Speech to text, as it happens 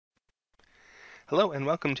Hello and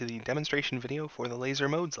welcome to the demonstration video for the Laser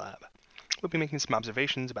Modes Lab. We'll be making some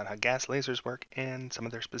observations about how gas lasers work and some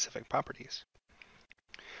of their specific properties.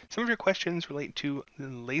 Some of your questions relate to the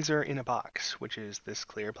laser in a box, which is this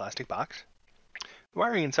clear plastic box. The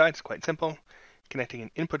wiring inside is quite simple. Connecting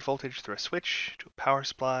an input voltage through a switch to a power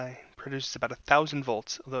supply produces about 1,000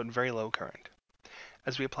 volts, although at very low current.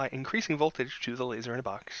 As we apply increasing voltage to the laser in a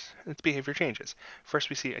box, its behavior changes. First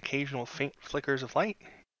we see occasional faint flickers of light,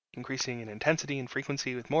 increasing in intensity and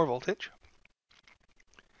frequency with more voltage.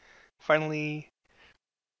 Finally,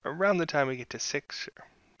 around the time we get to 6 or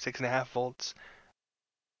 6.5 volts,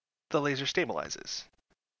 the laser stabilizes,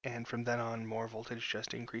 and from then on more voltage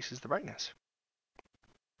just increases the brightness.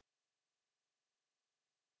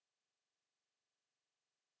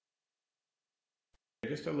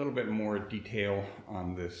 Just a little bit more detail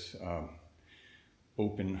on this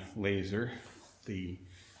open laser. The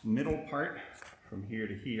middle part from here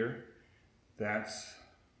to here, that's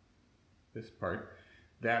this part,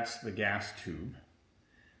 that's the gas tube.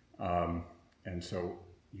 And so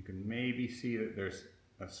you can maybe see that there's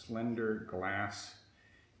a slender glass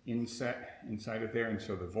inset inside of there, and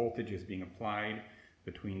so the voltage is being applied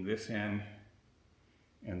between this end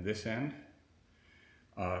and this end,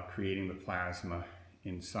 creating the plasma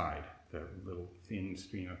inside, the little thin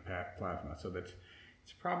stream of plasma. So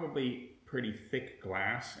it's probably pretty thick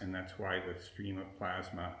glass, and that's why the stream of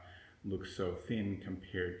plasma looks so thin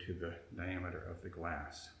compared to the diameter of the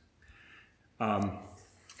glass.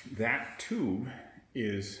 That tube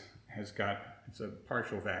it's a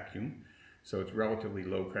partial vacuum, so it's relatively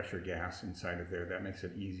low pressure gas inside of there. That makes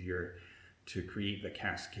it easier to create the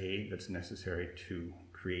cascade that's necessary to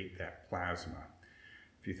create that plasma.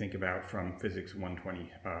 If you think about from physics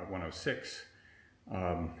 106,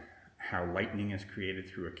 how lightning is created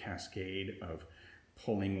through a cascade of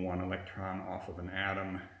pulling one electron off of an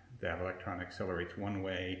atom. That electron accelerates one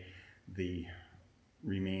way, the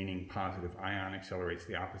remaining positive ion accelerates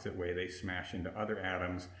the opposite way. They smash into other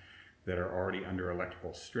atoms that are already under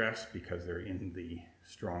electrical stress because they're in the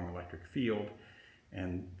strong electric field,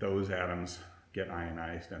 and those atoms get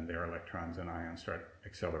ionized and their electrons and ions start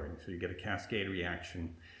accelerating. So you get a cascade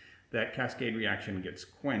reaction. That cascade reaction gets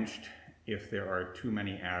quenched if there are too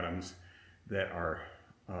many atoms that are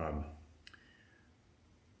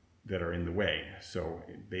in the way. So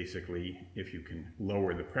basically, if you can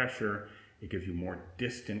lower the pressure, it gives you more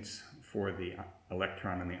distance for the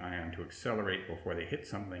electron and the ion to accelerate before they hit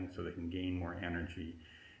something, so they can gain more energy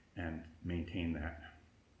and maintain that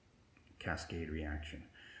cascade reaction.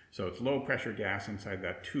 So it's low pressure gas inside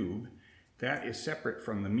that tube. That is separate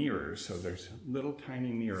from the mirrors. So there's little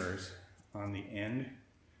tiny mirrors on the end.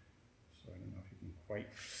 So I don't know if you can quite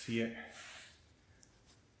see it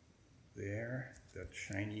there, that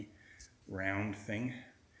shiny round thing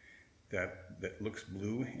that looks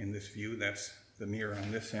blue in this view. That's the mirror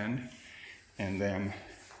on this end. And then,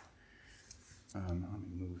 let me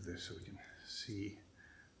move this so we can see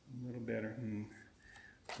a little better.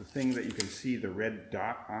 The thing that you can see the red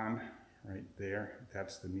dot on right there,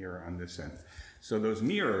 that's the mirror on this end. So those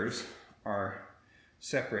mirrors are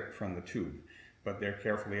separate from the tube, but they're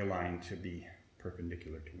carefully aligned to be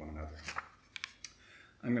perpendicular to one another.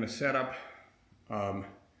 I'm going to set up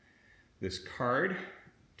this card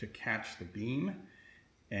to catch the beam,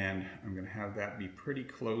 and I'm going to have that be pretty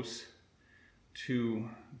close to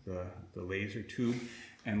the laser tube,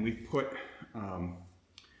 and we put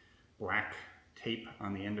black tape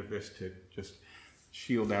on the end of this to just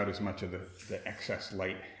shield out as much of the excess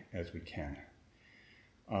light as we can.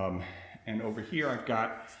 And over here I've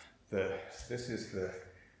got this is the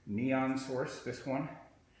neon source, this one,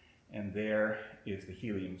 and there is the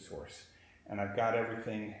helium source. And I've got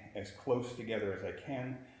everything as close together as I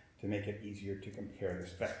can to make it easier to compare the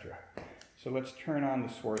spectra. So let's turn on the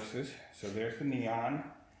sources. So there's the neon.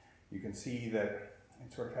 You can see that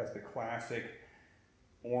it sort of has the classic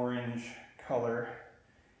orange color.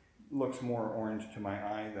 Looks more orange to my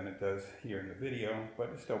eye than it does here in the video, but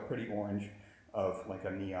it's still pretty orange, of like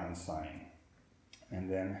a neon sign. And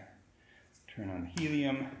then turn on the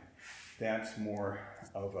helium. That's more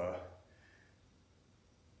of a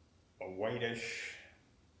whitish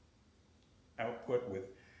output with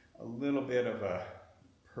a little bit of a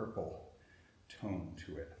purple tone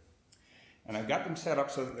to it. And I've got them set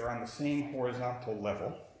up so that they're on the same horizontal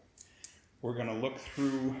level. We're going to look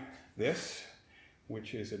through this,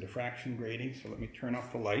 which is a diffraction grating. So let me turn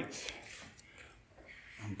off the lights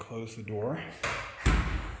and close the door.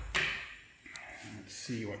 Let's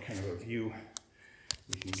see what kind of a view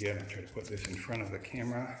we can get. I'll try to put this in front of the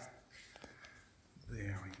camera.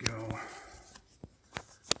 There we go.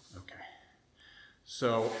 Okay.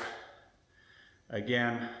 So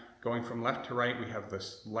Again, going from left to right, we have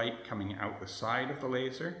this light coming out the side of the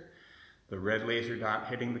laser, the red laser dot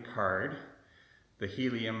hitting the card, the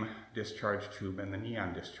helium discharge tube, and the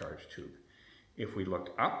neon discharge tube. If we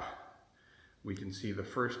look up, we can see the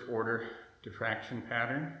first order diffraction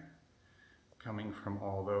pattern coming from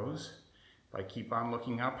all those. If I keep on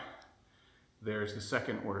looking up, there's the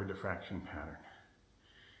second order diffraction pattern.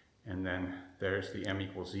 And then there's the M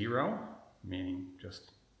equals 0, meaning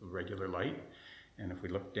just the regular light. And if we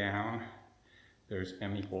look down, there's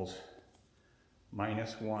M equals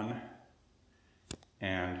 -1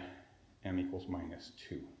 and M equals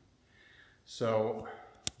 -2. So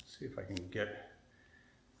let's see if I can get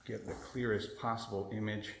the clearest possible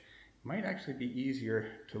image. It might actually be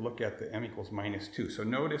easier to look at the M equals -2. So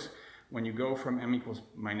notice when you go from M equals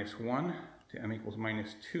 -1 to M equals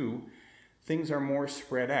 -2, things are more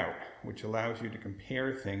spread out, which allows you to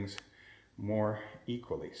compare things more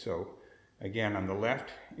equally. So again, on the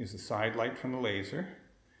left is the side light from the laser.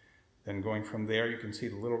 Then going from there, you can see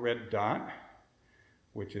the little red dot,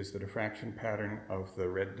 which is the diffraction pattern of the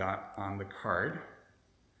red dot on the card.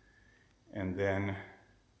 And then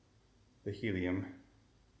the helium,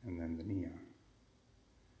 and then the neon.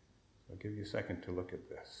 So I'll give you a second to look at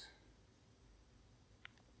this.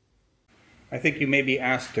 I think you may be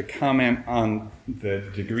asked to comment on the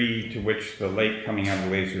degree to which the light coming out of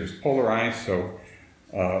the laser is polarized. So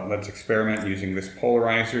let's experiment using this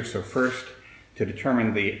polarizer. So first, to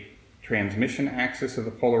determine the transmission axis of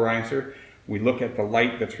the polarizer, we look at the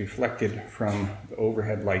light that's reflected from the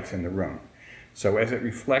overhead lights in the room. So as it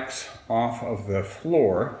reflects off of the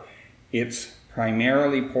floor, it's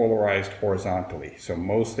primarily polarized horizontally. So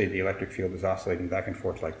mostly the electric field is oscillating back and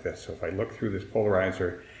forth like this. So if I look through this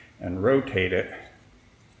polarizer and rotate it,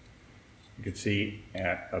 you can see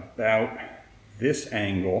at about this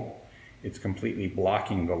angle, it's completely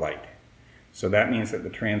blocking the light. So that means that the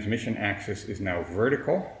transmission axis is now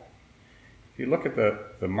vertical. If you look at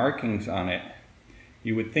the markings on it,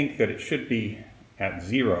 you would think that it should be at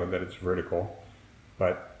 0, that it's vertical,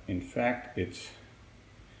 but in fact it's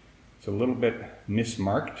a little bit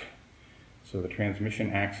mismarked. So the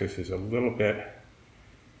transmission axis is a little bit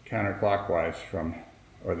counterclockwise from,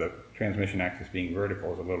 or the transmission axis being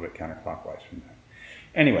vertical is a little bit counterclockwise from that.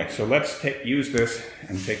 Anyway, so let's use this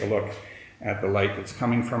and take a look at the light that's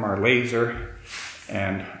coming from our laser.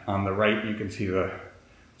 And on the right, you can see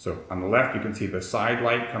so on the left, you can see the side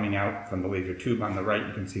light coming out from the laser tube. On the right,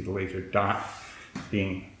 you can see the laser dot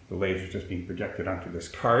the laser just being projected onto this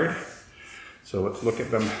card. So let's look at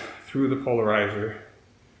them through the polarizer.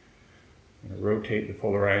 I'm going to rotate the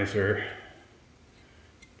polarizer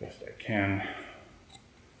best I can,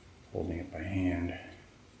 holding it by hand.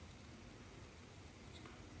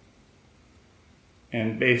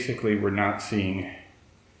 And basically, we're not seeing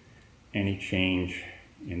any change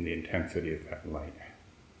in the intensity of that light.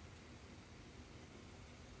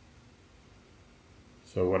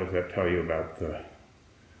 So what does that tell you about the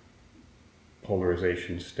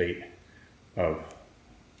polarization state of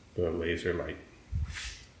the laser light?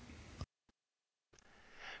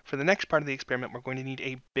 For the next part of the experiment, we're going to need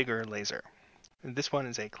a bigger laser. This one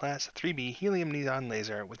is a class 3B helium neon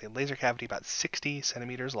laser with a laser cavity about 60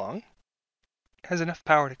 centimeters long. It has enough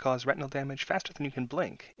power to cause retinal damage faster than you can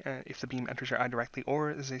blink if the beam enters your eye directly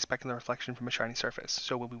or is a specular reflection from a shiny surface,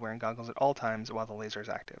 so we'll be wearing goggles at all times while the laser is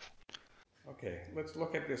active. Okay, let's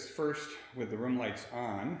look at this first with the room lights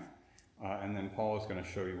on, and then Paul is going to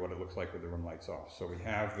show you what it looks like with the room lights off. So we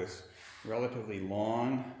have this relatively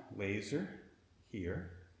long laser here.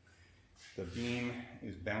 The beam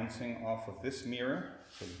is bouncing off of this mirror.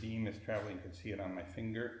 So the beam is traveling, you can see it on my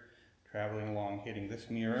finger, traveling along, hitting this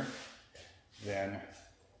mirror, then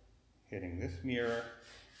hitting this mirror,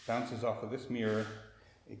 bounces off of this mirror.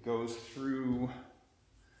 It goes through,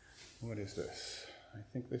 what is this? I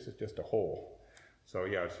think this is just a hole. So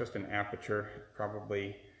yeah, it's just an aperture,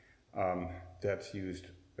 probably that's used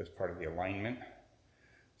as part of the alignment.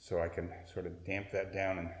 So I can sort of damp that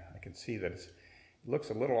down, and I can see that it looks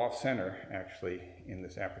a little off center actually in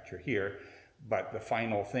this aperture here, but the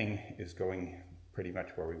final thing is going pretty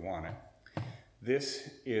much where we want it. This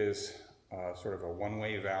is sort of a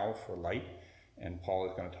one-way valve for light, and Paul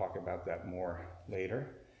is going to talk about that more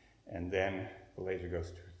later. And then the laser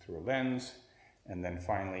goes through a lens, and then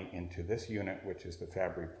finally into this unit, which is the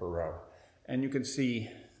Fabry-Perot. And you can see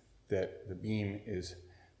that the beam is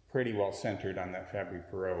pretty well centered on that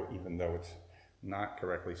Fabry-Perot, even though it's not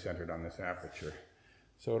correctly centered on this aperture.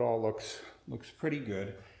 So it all looks pretty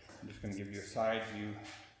good. I'm just going to give you a side view.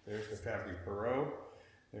 There's the Fabry-Perot.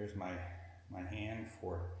 There's my hand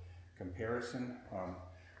for comparison.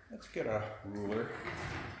 Let's get a ruler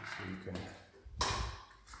so you can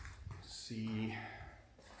see,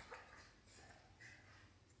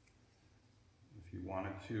 if you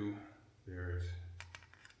wanted to, there's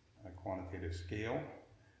a quantitative scale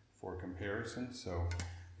for comparison. So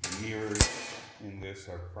the mirrors in this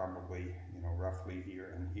are probably, roughly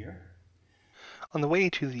here and here. On the way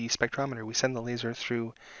to the spectrometer, we send the laser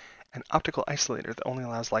through an optical isolator that only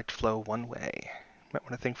allows light to flow one way. You might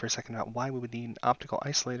want to think for a second about why we would need an optical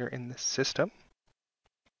isolator in this system.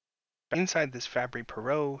 Inside this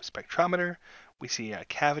Fabry-Perot spectrometer, we see a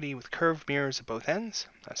cavity with curved mirrors at both ends.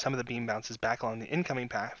 Some of the beam bounces back along the incoming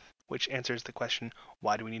path, which answers the question,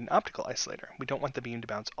 why do we need an optical isolator? We don't want the beam to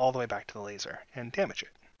bounce all the way back to the laser and damage it.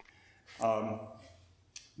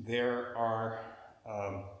 There's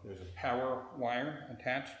a power wire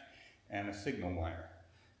attached and a signal wire.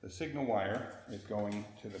 The signal wire is going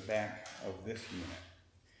to the back of this unit.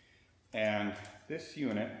 And this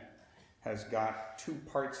unit has got two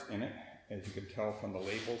parts in it, as you can tell from the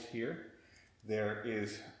labels here. There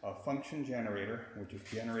is a function generator, which is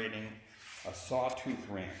generating a sawtooth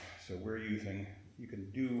ramp. So you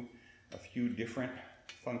can do a few different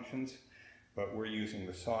functions, but we're using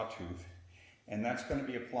the sawtooth. And that's going to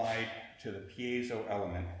be applied to the piezo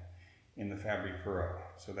element in the Fabry-Perot.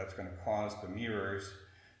 So that's going to cause the mirrors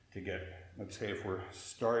to get, let's say if we're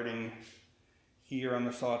starting here on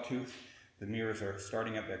the sawtooth, the mirrors are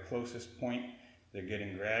starting at their closest point. They're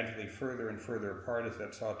getting gradually further and further apart as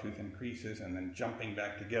that sawtooth increases, and then jumping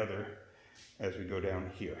back together as we go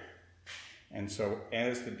down here. And so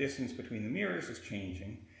as the distance between the mirrors is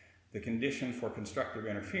changing, the condition for constructive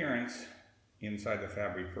interference inside the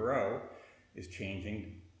Fabry-Perot is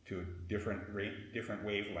changing to different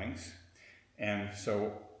wavelengths. And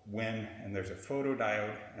so and there's a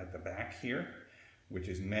photodiode at the back here, which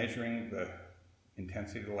is measuring the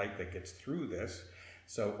intensity of the light that gets through this.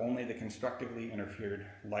 So only the constructively interfered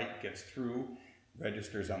light gets through,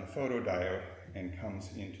 registers on the photodiode, and comes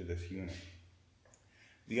into this unit.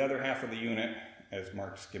 The other half of the unit, as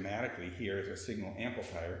marked schematically here, is a signal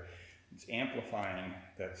amplifier. It's amplifying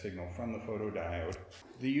that signal from the photodiode.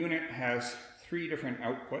 The unit has three different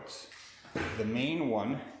outputs. The main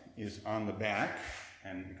one is on the back,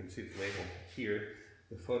 and you can see it's labeled here.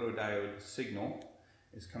 The photodiode signal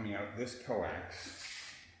is coming out this coax.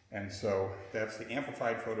 And so that's the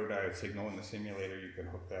amplified photodiode signal. In the simulator, you can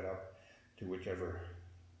hook that up to whichever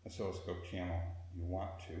oscilloscope channel you want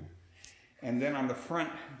to. And then on the front,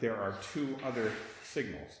 there are two other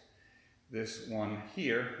signals. This one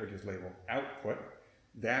here, which is labeled output,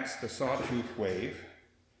 that's the sawtooth wave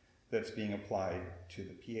that's being applied to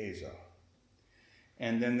the piezo.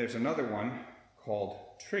 And then there's another one called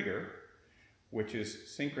trigger, which is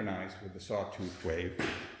synchronized with the sawtooth wave.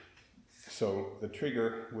 So the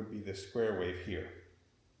trigger would be this square wave here.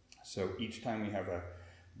 So each time we have a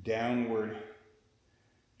downward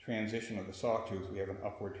transition of the sawtooth, we have an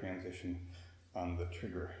upward transition on the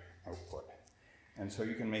trigger output. And so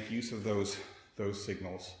you can make use of those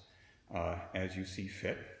signals as you see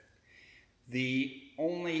fit. The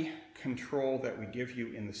only control that we give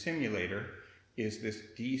you in the simulator is this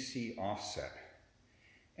DC offset.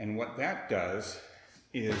 And what that does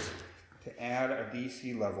is to add a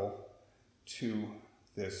DC level to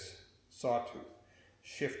this sawtooth,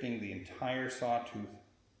 shifting the entire sawtooth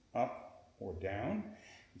up or down.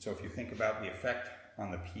 And so if you think about the effect on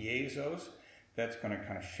the piezos, that's going to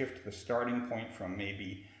kind of shift the starting point from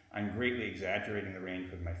maybe, I'm greatly exaggerating the range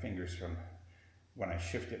with my fingers, from when I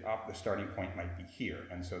shift it up, the starting point might be here.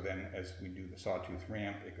 And so then as we do the sawtooth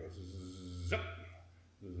ramp, it goes zip,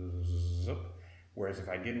 zip. Whereas if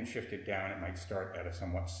I didn't shift it down, it might start at a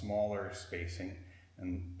somewhat smaller spacing,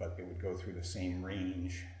 but it would go through the same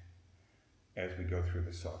range as we go through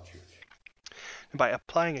the sawtooth. By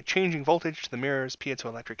applying a changing voltage to the mirror's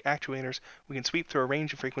piezoelectric actuators, we can sweep through a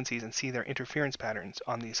range of frequencies and see their interference patterns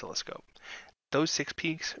on the oscilloscope. Those 6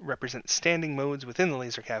 peaks represent standing modes within the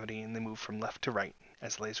laser cavity, and they move from left to right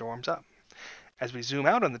as the laser warms up. As we zoom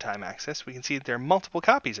out on the time axis, we can see that there are multiple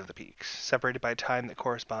copies of the peaks, separated by a time that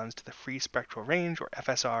corresponds to the free spectral range, or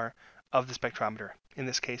FSR, of the spectrometer, in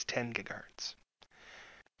this case 10 GHz.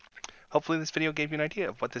 Hopefully this video gave you an idea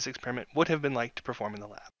of what this experiment would have been like to perform in the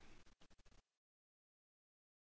lab.